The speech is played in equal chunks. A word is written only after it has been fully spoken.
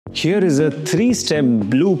Here is a 3-step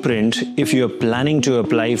blueprint if you are planning to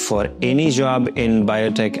apply for any job in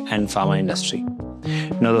biotech and pharma industry.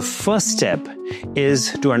 Now, the first step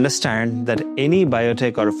is to understand that any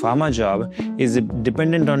biotech or pharma job is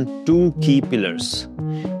dependent on two key pillars.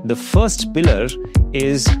 The first pillar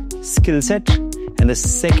is skill set and the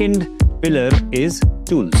second pillar is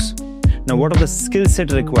tools. Now, what are the skill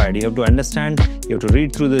set required? You have to understand, you have to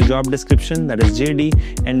read through the job description, that is JD,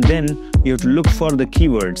 and then you have to look for the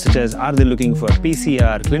keywords such as, are they looking for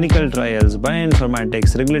PCR, clinical trials,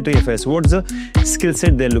 bioinformatics, regulatory affairs, what's the skill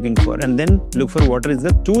set they're looking for, and then look for what is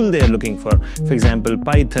the tool they're looking for. For example,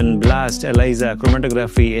 Python, BLAST, ELISA,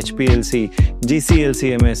 chromatography, HPLC,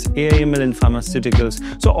 GCLC-MS, AIML in pharmaceuticals.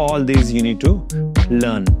 So all these you need to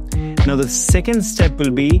learn. Now, the second step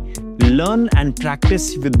will be learn and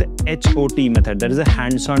practice with the HOT method. That is a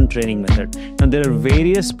hands-on training method. Now, there are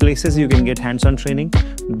various places you can get hands-on training.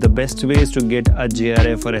 The best way is to get a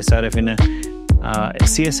JRF or SRF in a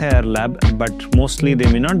CSIR lab, but mostly they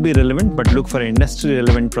may not be relevant, but look for an industry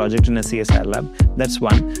relevant project in a CSIR lab. That's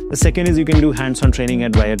one. The second is you can do hands-on training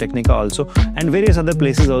at Biotecnika also, and various other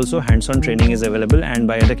places also hands-on training is available, and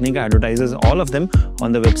Biotecnika advertises all of them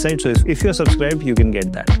on the website. So if you're subscribed, you can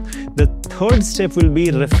get that. The third step will be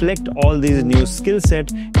reflect all these new skill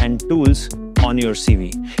set and tools on your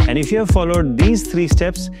CV. And if you have followed these 3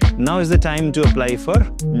 steps, now is the time to apply for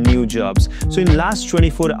new jobs. So in last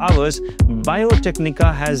 24 hours,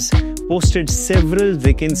 Biotecnika has posted several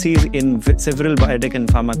vacancies in several biotech and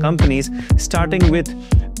pharma companies, starting with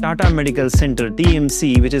Tata Medical Center,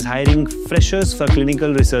 TMC, which is hiring freshers for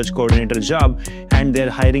clinical research coordinator job, and they're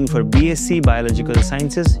hiring for BSc Biological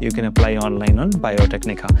Sciences. You can apply online on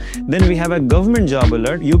Biotecnika. Then we have a government job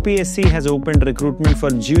alert. UPSC has opened recruitment for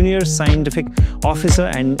junior scientific officer,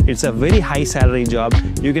 and it's a very high salary job.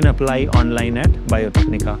 You can apply online at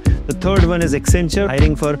Biotecnika. The third one is Accenture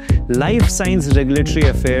hiring for life science regulatory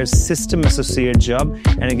affairs system associate job,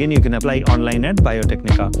 and again you can apply online at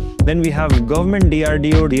Biotecnika. Then we have government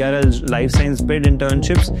DRDO DRL life science paid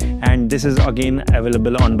internships, and this is again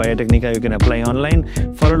available on Biotecnika. You can apply online.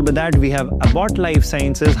 Followed by that, we have Abbott Life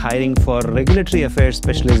Sciences hiring for regulatory affairs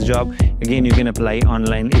specialist job. Again, you can apply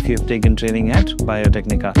online if you've taken training at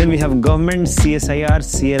Biotecnika. Then we have government CSIR,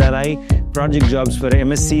 CLRI project jobs for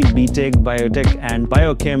MSc, BTech, Biotech and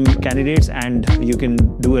Biochem candidates, and you can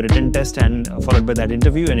do a written test and followed by that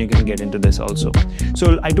interview, and you can get into this also.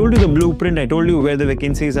 So I told you the blueprint, I told you where the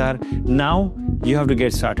vacancies are. Now you have to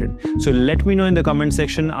get started. So let me know in the comment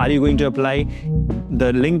section, are you going to apply?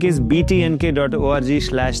 The link is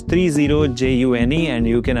btnk.org/30june, and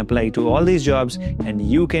you can apply to all these jobs, and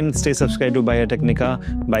you can stay subscribed to Biotecnika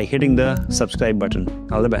by hitting the subscribe button.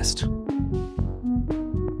 All the best.